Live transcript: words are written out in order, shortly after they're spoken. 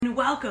and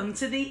welcome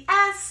to the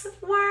S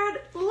Word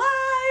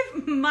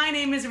Live. My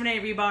name is Renee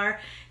Rebar,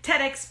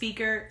 TEDx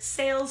speaker,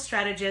 sales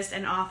strategist,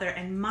 and author,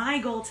 and my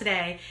goal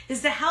today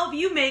is to help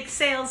you make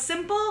sales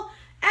simple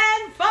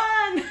and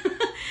fun.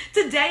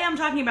 Today I'm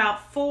talking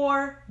about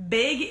 4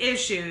 big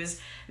issues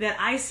that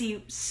I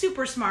see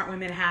super smart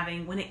women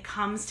having when it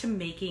comes to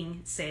making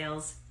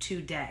sales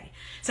today.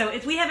 So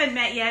if we haven't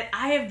met yet,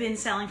 I have been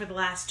selling for the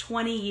last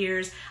 20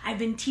 years. I've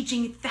been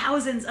teaching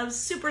thousands of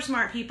super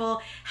smart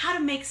people how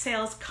to make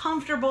sales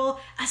comfortable,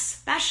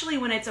 especially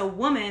when it's a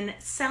woman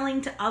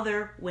selling to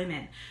other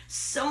women.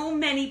 So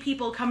many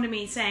people come to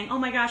me saying, oh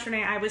my gosh,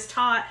 Renee, I was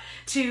taught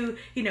to,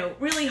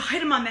 really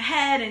hit them on the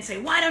head and say,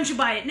 why don't you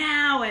buy it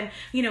now? And,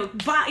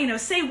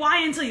 say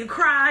why until you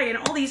cry and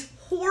all these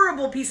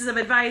horrible pieces of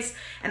advice,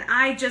 and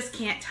I just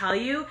can't tell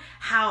you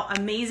how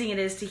amazing it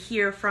is to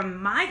hear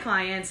from my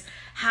clients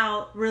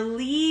how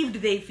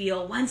relieved they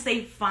feel once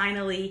they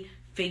finally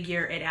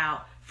figure it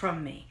out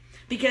from me.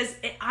 Because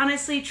it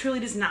honestly, truly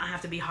does not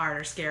have to be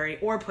hard or scary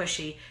or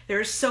pushy. There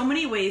are so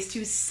many ways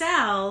to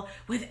sell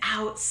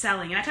without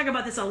selling. And I talk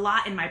about this a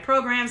lot in my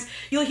programs.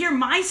 You'll hear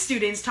my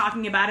students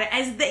talking about it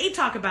as they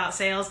talk about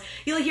sales.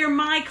 You'll hear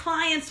my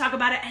clients talk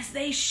about it as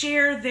they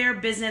share their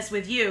business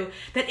with you.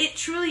 That it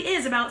truly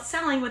is about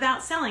selling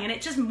without selling. And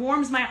it just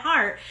warms my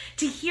heart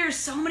to hear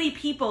so many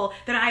people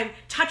that I've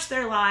touched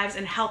their lives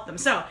and helped them.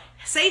 So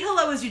say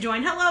hello as you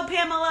join. Hello,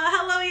 Pamela.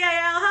 Hello,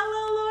 Yael.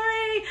 Hello,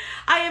 Lori.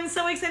 I am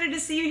so excited to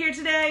see you here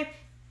today.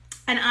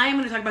 And I am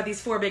going to talk about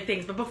these 4 big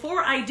things. But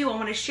before I do, I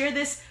want to share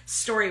this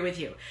story with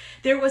you.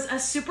 There was a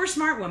super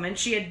smart woman.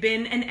 She had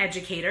been an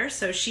educator.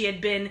 So she had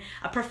been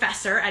a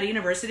professor at a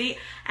university.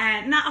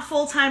 And not a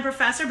full-time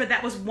professor, but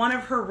that was one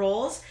of her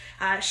roles.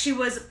 She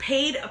was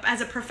paid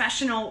as a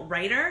professional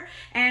writer.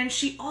 And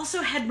she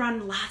also had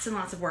run lots and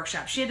lots of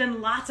workshops. She had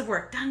done lots of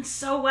work, done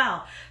so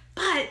well.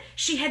 But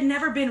she had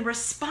never been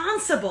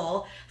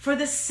responsible for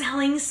the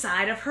selling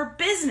side of her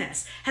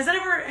business.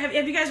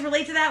 Have you guys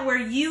relate to that, where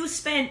you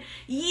spent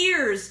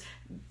years,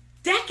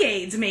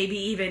 decades maybe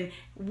even,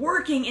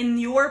 working in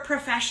your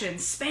profession,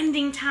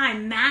 spending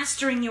time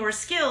mastering your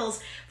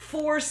skills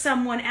for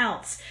someone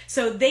else?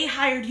 So they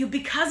hired you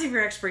because of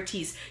your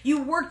expertise.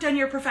 You worked on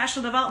your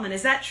professional development.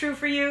 Is that true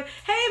for you?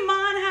 Hey,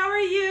 Mon, how are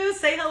you?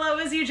 Say hello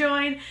as you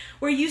join.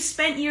 Where you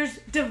spent years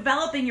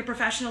developing your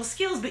professional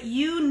skills, but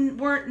you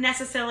weren't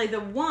necessarily the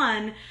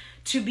one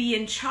to be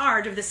in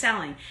charge of the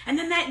selling. And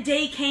then that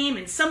day came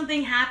and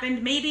something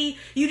happened. Maybe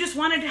you just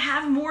wanted to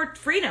have more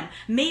freedom.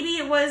 Maybe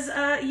it was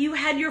you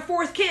had your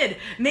 4th kid.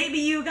 Maybe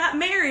you got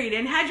married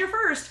and had your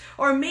first.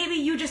 Or maybe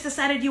you just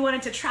decided you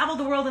wanted to travel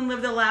the world and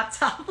live the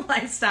laptop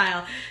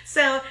lifestyle.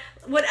 So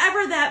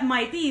whatever that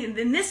might be,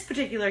 in this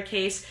particular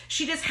case,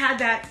 she just had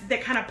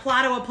that kind of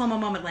Plato Aplomo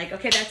moment, like,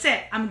 okay, that's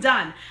it, I'm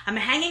done. I'm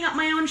hanging up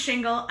my own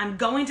shingle, I'm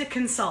going to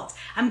consult.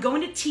 I'm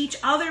going to teach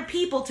other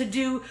people to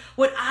do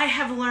what I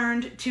have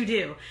learned to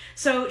do.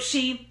 So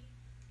she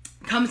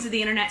comes to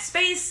the internet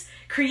space,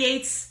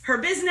 creates her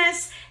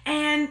business,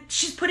 and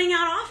she's putting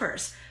out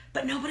offers,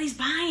 but nobody's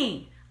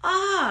buying.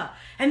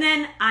 And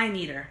then I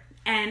meet her.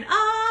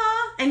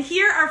 And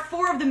here are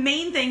 4 of the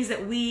main things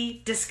that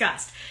we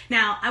discussed.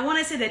 Now, I want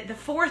to say that the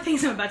 4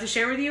 things I'm about to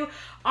share with you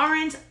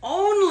aren't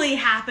only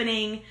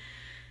happening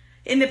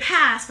in the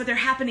past, but they're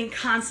happening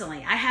constantly.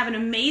 I have an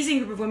amazing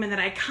group of women that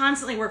I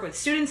constantly work with,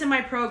 students in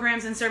my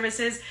programs and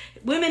services,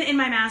 women in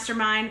my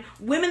mastermind,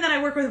 women that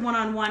I work with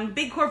one-on-one,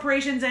 big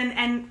corporations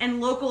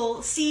and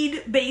local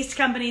seed-based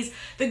companies.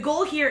 The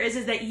goal here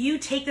is that you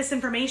take this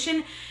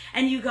information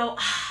and you go,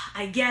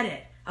 I get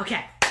it.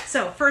 Okay.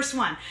 So first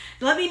one,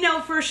 let me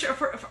know first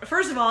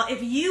of all,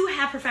 if you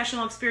have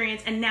professional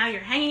experience and now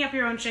you're hanging up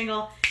your own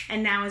shingle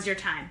and now is your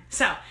time.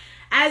 So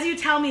as you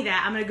tell me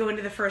that, I'm going to go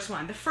into the first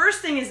one. The first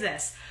thing is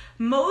this: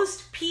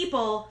 most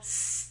people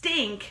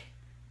suck,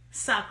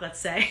 let's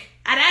say,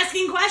 at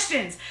asking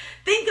questions.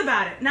 Think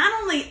about it. Not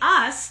only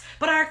us,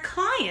 but our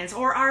clients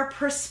or our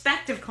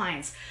prospective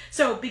clients.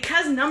 So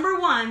because number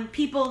 1,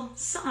 people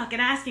suck at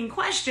asking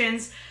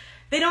questions,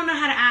 they don't know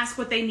how to ask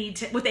what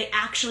they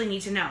actually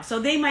need to know. So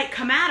they might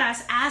come at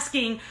us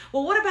asking,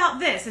 well, what about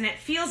this? And it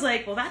feels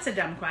like, well, that's a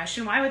dumb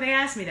question. Why would they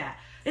ask me that?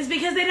 It's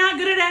because they're not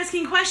good at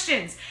asking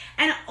questions.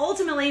 And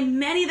ultimately,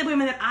 many of the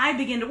women that I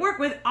begin to work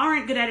with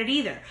aren't good at it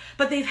either.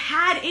 But they've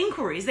had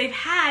inquiries. They've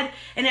had,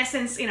 in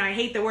essence, I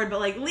hate the word, but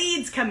like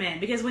leads come in.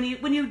 Because when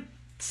you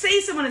say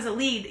someone is a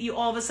lead, you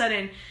all of a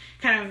sudden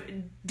kind of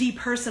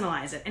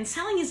depersonalize it. And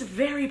selling is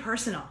very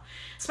personal,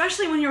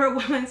 especially when you're a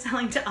woman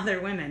selling to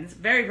other women. It's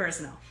very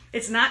personal.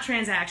 It's not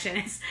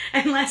transaction,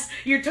 unless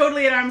you're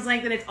totally at arm's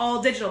length and it's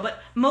all digital.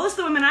 But most of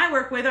the women I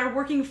work with are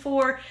working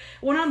for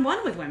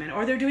one-on-one with women,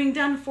 or they're doing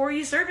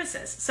done-for-you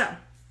services. So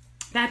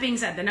that being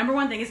said, the number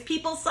 1 thing is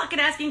people suck at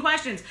asking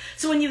questions.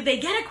 So when they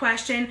get a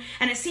question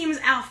and it seems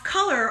off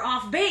color,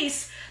 off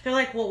base, they're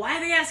like, well, why are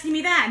they asking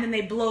me that? And then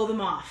they blow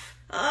them off.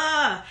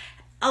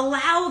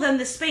 Allow them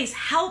the space,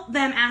 help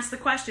them ask the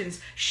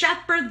questions,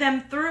 shepherd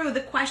them through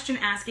the question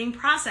asking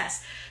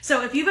process.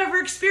 So if you've ever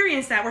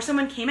experienced that where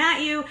someone came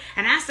at you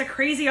and asked a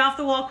crazy off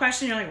the wall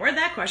question, you're like, where'd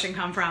that question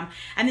come from?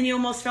 And then you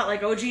almost felt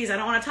like, oh geez, I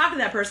don't want to talk to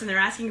that person. They're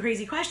asking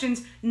crazy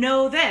questions.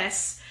 Know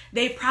this.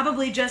 They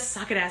probably just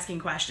suck at asking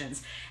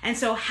questions. And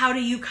so how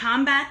do you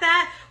combat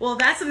that? Well,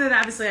 that's something that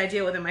obviously I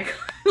deal with in my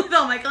with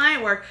all my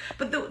client work.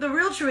 But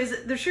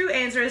the true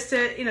answer is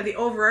to, the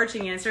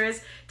overarching answer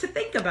is to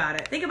think about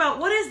it. Think about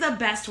what is the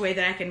best way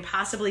that I can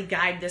possibly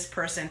guide this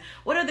person?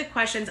 What are the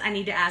questions I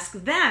need to ask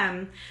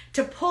them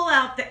to pull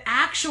out the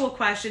actual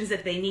questions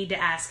that they need to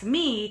ask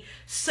me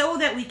so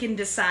that we can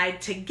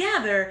decide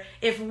together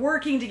if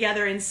working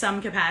together in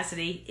some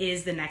capacity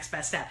is the next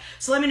best step.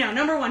 So let me know.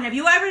 Number one, have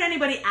you ever had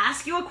anybody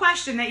ask you a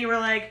question that you were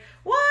like,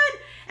 what?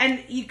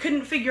 And you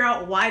couldn't figure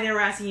out why they were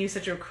asking you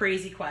such a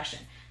crazy question?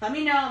 Let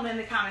me know in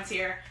the comments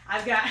here.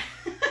 I've got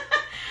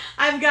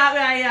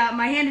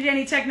my handy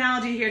dandy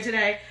technology here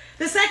today.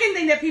 The second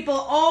thing that people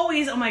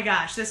always, oh my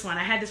gosh, I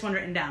had this one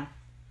written down,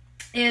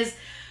 is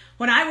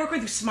when I work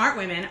with smart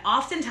women,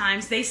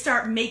 oftentimes they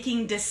start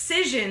making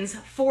decisions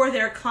for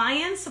their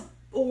clients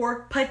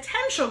or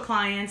potential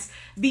clients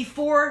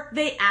before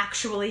they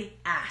actually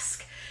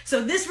ask.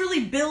 So this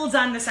really builds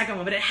on the second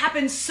one, but it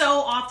happens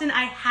so often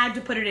I had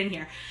to put it in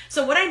here.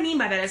 So what I mean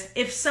by that is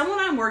if someone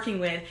I'm working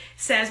with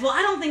says, well,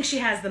 I don't think she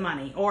has the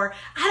money, or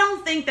I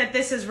don't think that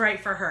this is right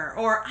for her,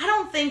 or I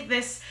don't think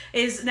this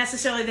is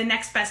necessarily the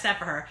next best step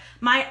for her,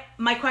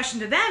 my question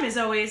to them is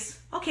always,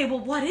 okay, well,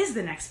 what is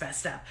the next best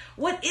step?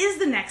 What is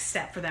the next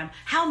step for them?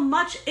 How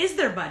much is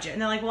their budget?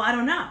 And they're like, well, I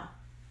don't know.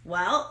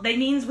 Well, that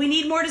means we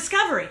need more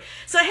discovery.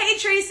 So hey,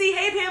 Tracy,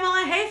 hey,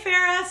 Pamela, hey,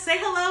 Farah, say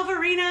hello,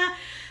 Verena.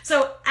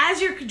 So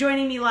as you're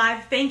joining me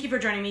live, thank you for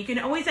joining me. You can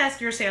always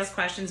ask your sales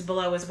questions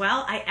below as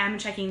well. I am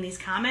checking these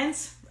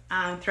comments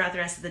throughout the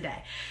rest of the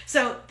day.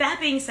 So that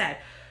being said,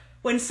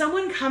 when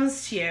someone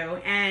comes to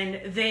you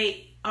and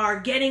they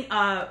are getting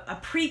a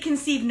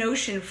preconceived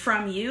notion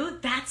from you,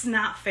 that's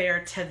not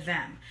fair to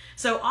them.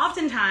 So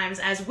oftentimes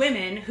as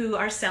women who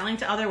are selling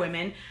to other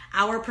women,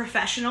 our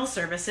professional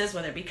services,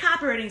 whether it be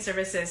copywriting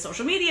services,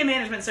 social media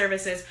management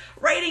services,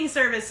 writing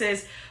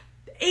services,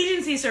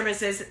 agency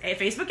services,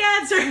 Facebook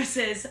ad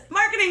services,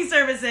 marketing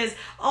services,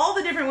 all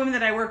the different women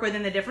that I work with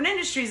in the different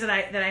industries that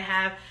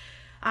I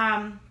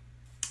have,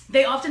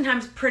 they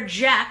oftentimes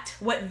project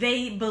what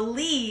they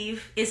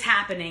believe is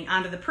happening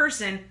onto the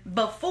person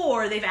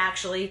before they've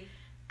actually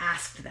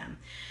asked them.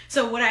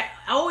 So what I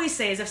always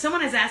say is if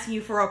someone is asking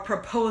you for a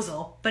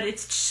proposal, but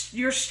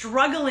you're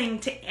struggling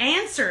to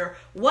answer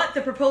what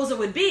the proposal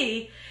would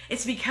be,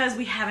 it's because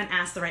we haven't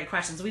asked the right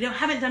questions. We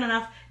haven't done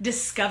enough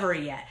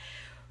discovery yet.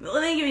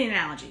 Let me give you an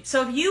analogy.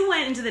 So if you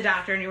went into the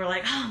doctor and you were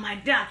like, oh, my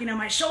doc,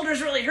 my shoulder's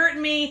really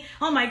hurting me.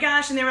 Oh my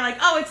gosh. And they were like,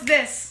 oh, it's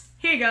this.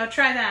 Here you go.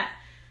 Try that.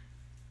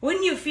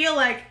 Wouldn't you feel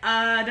like,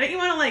 don't you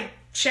want to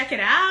check it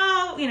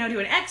out? Do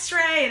an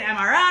x-ray, an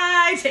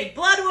MRI, take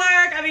blood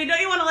work. Don't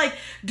you want to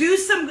do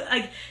some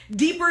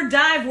deeper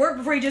dive work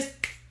before you just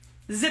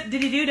zip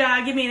diddy doo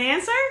dah, give me an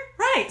answer?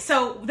 Right.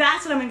 So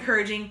that's what I'm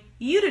encouraging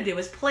you to do,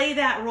 is play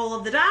that role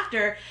of the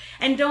doctor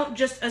and don't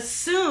just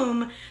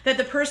assume that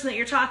the person that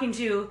you're talking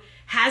to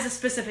has a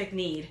specific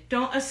need.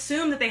 Don't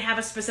assume that they have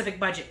a specific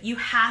budget. You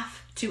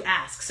have to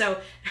ask. So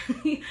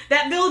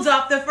that builds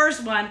off the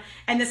first one.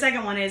 And the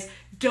second one is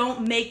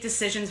don't make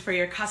decisions for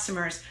your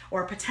customers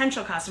or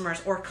potential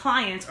customers or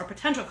clients or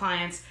potential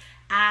clients.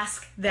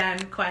 Ask them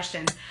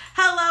questions.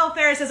 Hello,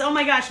 Farah says, oh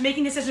my gosh,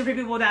 making decisions for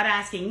people without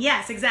asking.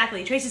 Yes,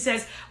 exactly. Tracy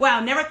says, wow,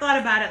 never thought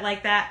about it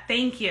like that.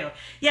 Thank you.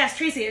 Yes,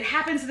 Tracy, it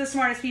happens to the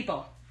smartest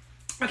people.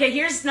 Okay,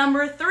 here's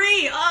number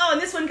 3. Oh,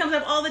 and this one comes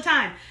up all the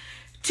time.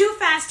 Too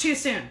fast, too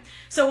soon.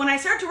 So when I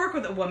start to work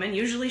with a woman,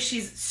 usually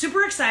she's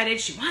super excited.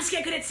 She wants to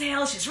get good at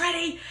sales. She's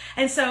ready.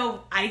 And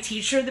so I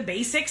teach her the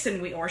basics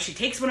or she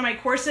takes one of my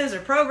courses or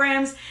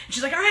programs and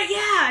she's like, all right,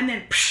 yeah. And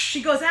then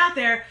she goes out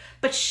there,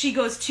 but she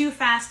goes too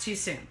fast, too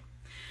soon.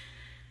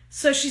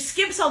 So she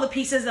skips all the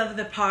pieces of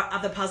the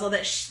puzzle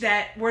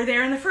that were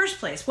there in the first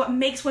place. What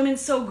makes women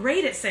so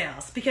great at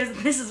sales? Because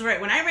this is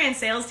right. When I ran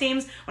sales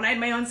teams, when I had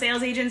my own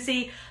sales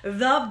agency,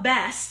 the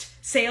best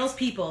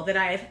salespeople that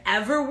I have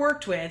ever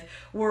worked with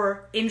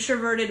were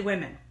introverted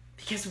women.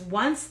 Because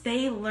once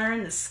they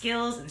learn the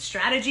skills and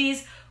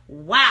strategies,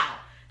 wow,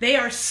 they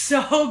are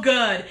so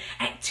good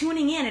at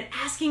tuning in, at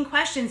asking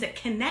questions, at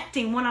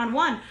connecting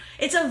one-on-one.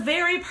 It's a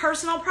very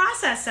personal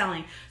process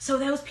selling. So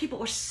those people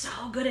were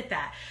so good at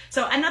that.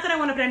 So, and not that I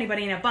want to put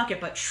anybody in a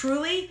bucket, but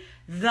truly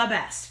the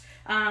best.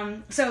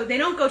 So they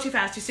don't go too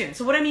fast, too soon.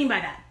 So what I mean by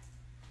that?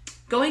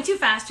 Going too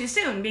fast, too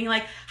soon, being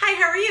like, hi,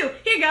 how are you?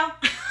 Here you go.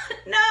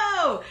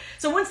 No.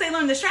 So once they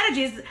learn the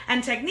strategies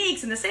and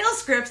techniques and the sales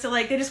scripts,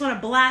 they just want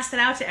to blast it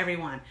out to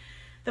everyone.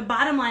 The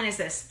bottom line is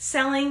this: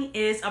 selling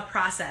is a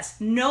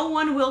process. No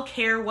one will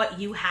care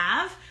what you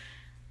have,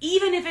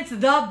 even if it's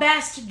the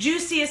best,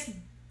 juiciest,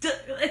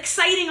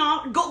 exciting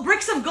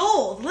bricks of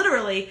gold,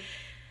 literally.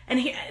 And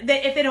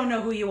if they don't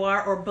know who you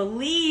are or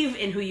believe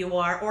in who you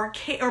are or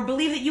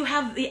believe that you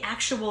have the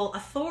actual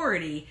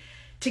authority,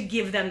 to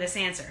give them this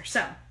answer.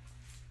 So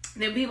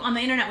on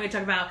the internet, we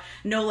talk about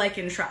know, like,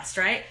 and trust,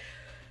 right?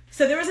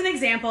 So there was an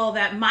example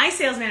that my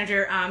sales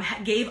manager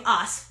gave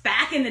us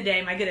back in the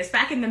day. My goodness,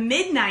 back in the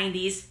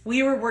mid-90s,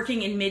 we were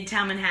working in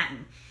Midtown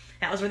Manhattan.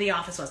 That was where the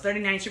office was,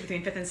 39th Street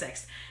between 5th and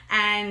 6th.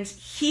 And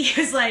he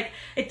was like,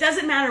 it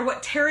doesn't matter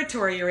what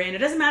territory you're in. It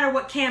doesn't matter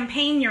what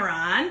campaign you're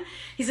on.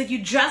 He's like, you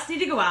just need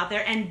to go out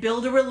there and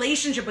build a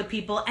relationship with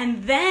people,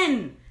 and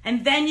then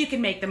you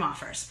can make them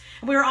offers.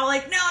 And we were all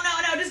like, no,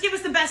 just give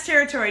us the best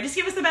territory. Just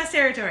give us the best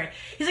territory.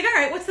 He's like, all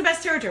right, what's the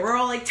best territory? We're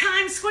all like,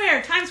 Times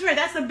Square,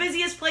 that's the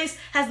busiest place,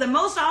 has the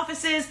most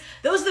offices.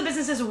 Those are the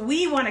businesses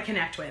we want to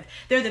connect with.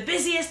 They're the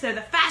busiest, they're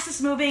the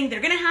fastest moving,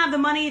 they're going to have the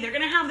money, they're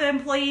going to have the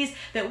employees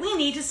that we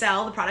need to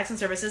sell the products and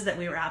services that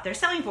we were out there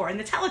selling for in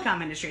the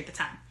telecom industry at the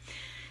time.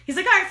 He's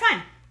like, all right,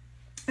 fine.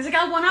 He's like,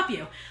 I'll one-up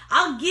you.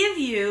 I'll give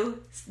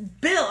you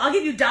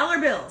dollar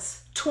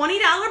bills,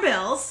 $20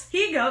 bills.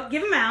 Here you go,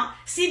 give them out.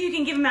 See if you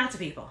can give them out to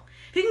people.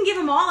 If you can give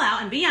them all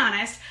out and be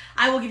honest,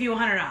 I will give you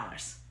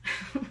 $100.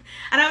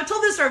 And I've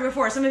told this story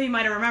before. Some of you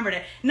might have remembered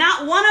it.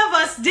 Not one of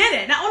us did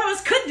it. Not one of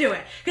us could do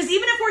it. Because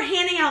even if we're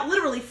handing out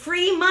literally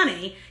free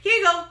money, here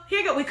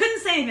you go. We couldn't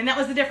say anything. That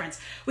was the difference.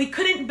 We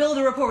couldn't build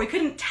a rapport. We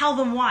couldn't tell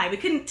them why. We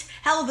couldn't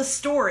tell the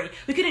story.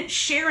 We couldn't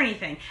share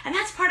anything. And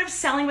that's part of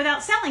selling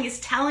without selling, is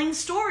telling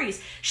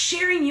stories,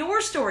 sharing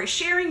your story,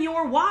 sharing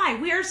your why.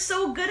 We are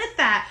so good at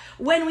that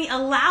when we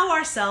allow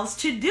ourselves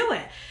to do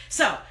it.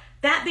 So,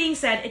 that being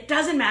said, it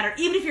doesn't matter.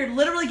 Even if you're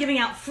literally giving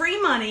out free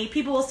money,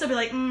 people will still be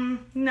like,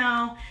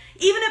 no.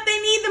 Even if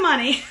they need the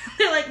money,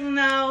 they're like,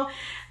 no.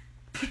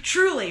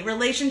 Truly,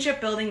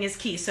 relationship building is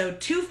key. So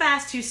too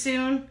fast, too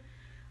soon,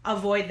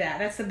 avoid that.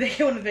 That's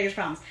one of the biggest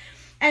problems.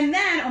 And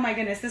then, oh my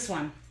goodness, this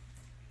one.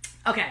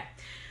 Okay,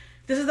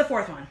 this is the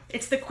fourth one.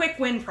 It's the quick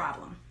win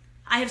problem.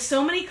 I have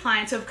so many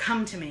clients who have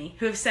come to me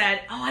who have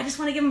said, I just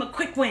want to give them a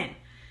quick win.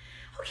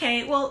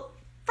 Okay, well,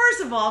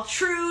 first of all,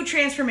 true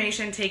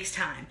transformation takes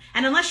time.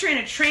 And unless you're in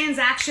a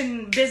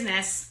transaction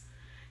business,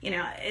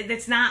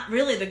 it's not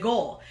really the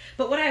goal.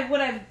 But what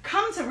I've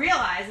come to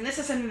realize, and this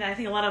is something that I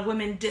think a lot of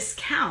women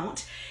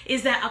discount,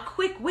 is that a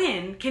quick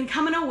win can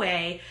come in a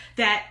way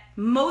that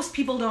most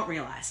people don't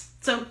realize.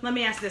 So let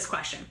me ask this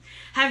question.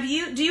 Do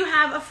you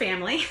have a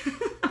family,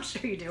 I'm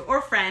sure you do,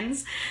 or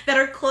friends that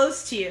are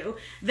close to you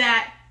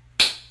that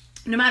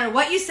no matter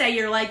what you say,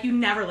 you're like, you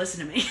never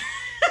listen to me?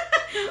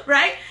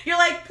 Right? You're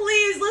like,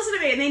 please listen to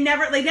me.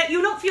 And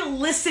you don't feel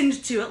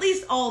listened to, at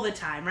least all the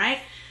time, right?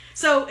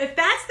 So if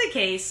that's the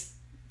case,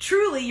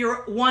 truly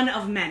you're one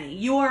of many.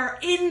 You're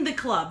in the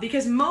club,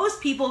 because most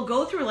people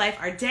go through life,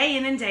 our day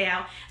in and day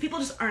out, people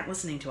just aren't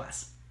listening to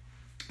us.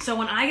 So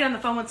when I get on the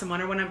phone with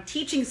someone, or when I'm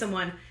teaching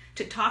someone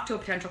to talk to a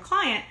potential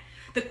client,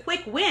 the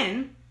quick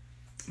win,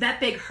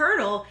 that big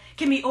hurdle,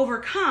 can be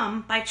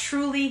overcome by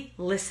truly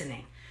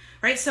listening.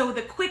 Right? So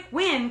the quick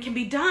win can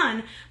be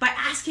done by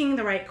asking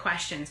the right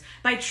questions,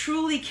 by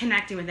truly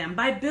connecting with them,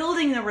 by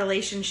building the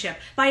relationship,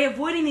 by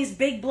avoiding these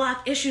big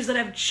block issues that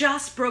have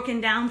just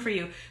broken down for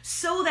you,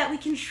 so that we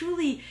can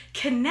truly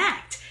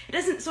connect.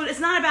 So it's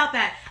not about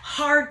that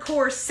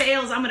hardcore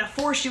sales, I'm going to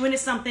force you into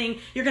something,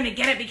 you're going to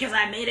get it because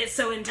I made it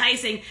so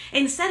enticing.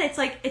 Instead,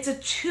 it's a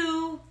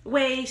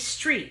two-way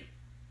street.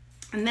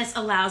 And this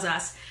allows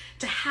us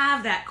to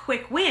have that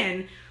quick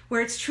win where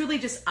it's truly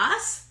just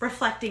us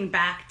reflecting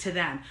back to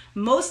them.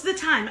 Most of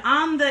the time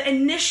on the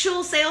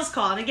initial sales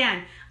call, and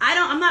again,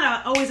 I'm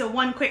not always a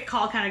one quick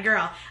call kind of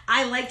girl.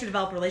 I like to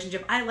develop a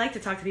relationship. I like to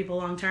talk to people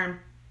long term,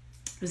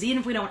 because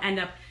even if we don't end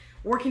up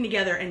working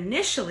together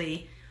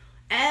initially,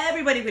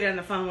 everybody we get on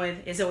the phone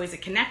with is always a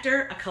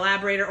connector, a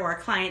collaborator, or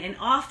a client, and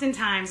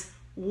oftentimes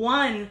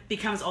one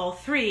becomes all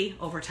three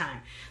over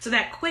time. So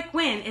that quick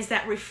win is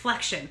that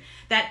reflection,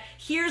 that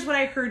here's what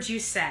I heard you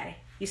say.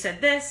 You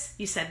said this,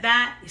 you said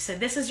that, you said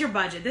this is your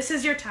budget, this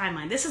is your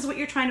timeline, this is what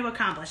you're trying to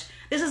accomplish,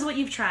 this is what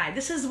you've tried,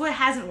 this is what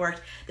hasn't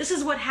worked, this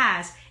is what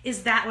has.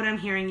 Is that what I'm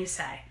hearing you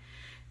say?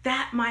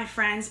 That, my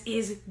friends,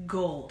 is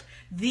gold.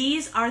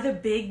 These are the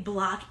big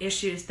block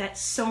issues that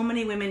so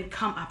many women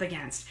come up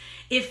against.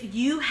 If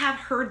you have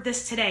heard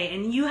this today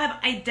and you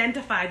have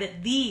identified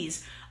that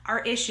these are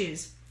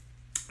issues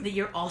that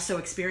you're also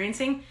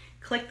experiencing,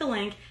 click the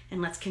link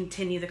and let's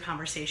continue the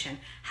conversation.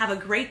 Have a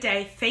great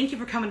day. Thank you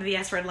for coming to the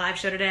S Word Live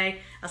show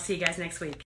today. I'll see you guys next week.